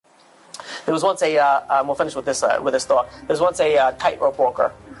There was once we'll finish with this thought. There was once a tightrope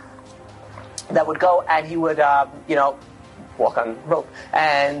walker that would go and he would, walk on rope.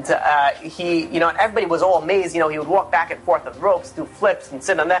 And everybody was all amazed. He would walk back and forth on ropes, do flips and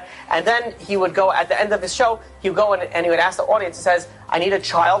sit on that. And then he would go, at the end of his show, he would go and he would ask the audience, he says, I need a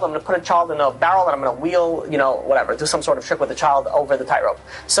child. I'm going to put a child in a barrel and I'm going to wheel, do some sort of trick with the child over the tightrope.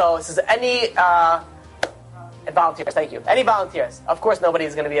 So it says, any volunteers, thank you. Any volunteers? Of course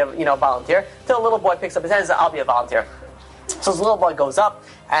nobody's going to be a volunteer. Till a little boy picks up his hand and says, I'll be a volunteer. So this little boy goes up,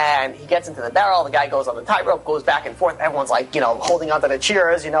 and he gets into the barrel, the guy goes on the tightrope, goes back and forth, everyone's holding onto the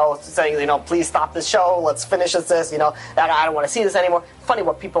cheers, saying, please stop this show, let's finish this, I don't want to see this anymore. Funny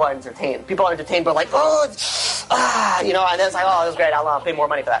what people are entertained. People are entertained, but and then it's like, oh, this is great, I'll pay more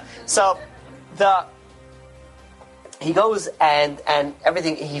money for that. So, he goes and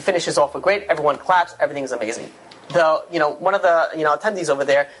everything, he finishes off with great, everyone claps, everything's amazing. One of the, attendees over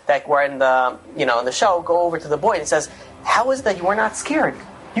there that were in the, in the show go over to the boy and says, how is it that you were not scared?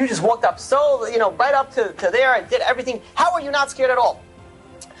 You just walked up right up to there and did everything. How are you not scared at all?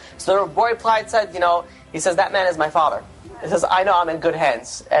 So the boy replied, he says, that man is my father. He says, I know I'm in good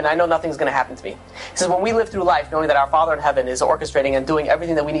hands, and I know nothing's going to happen to me. He says, when we live through life knowing that our Father in heaven is orchestrating and doing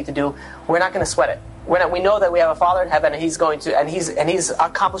everything that we need to do, we're not going to sweat it. We know that we have a Father in heaven, and He's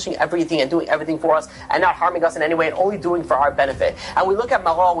accomplishing everything and doing everything for us, and not harming us in any way, and only doing for our benefit. And we look at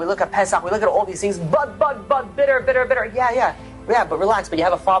Maror, we look at Pesach, we look at all these things, but, bitter. Yeah, but relax. But you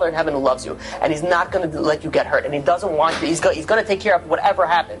have a Father in heaven who loves you, and He's not going to let you get hurt, and He doesn't want you. He's going to take care of whatever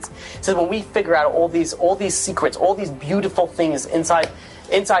happens. So when we figure out all these secrets, all these beautiful things inside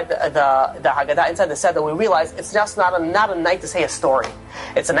the Haggadah, inside the Seder, we realize it's just not a night to say a story.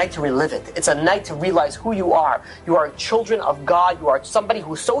 It's a night to relive it. It's a night to realize who you are. You are children of God. You are somebody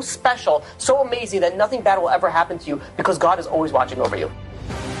who's so special, so amazing that nothing bad will ever happen to you because God is always watching over you.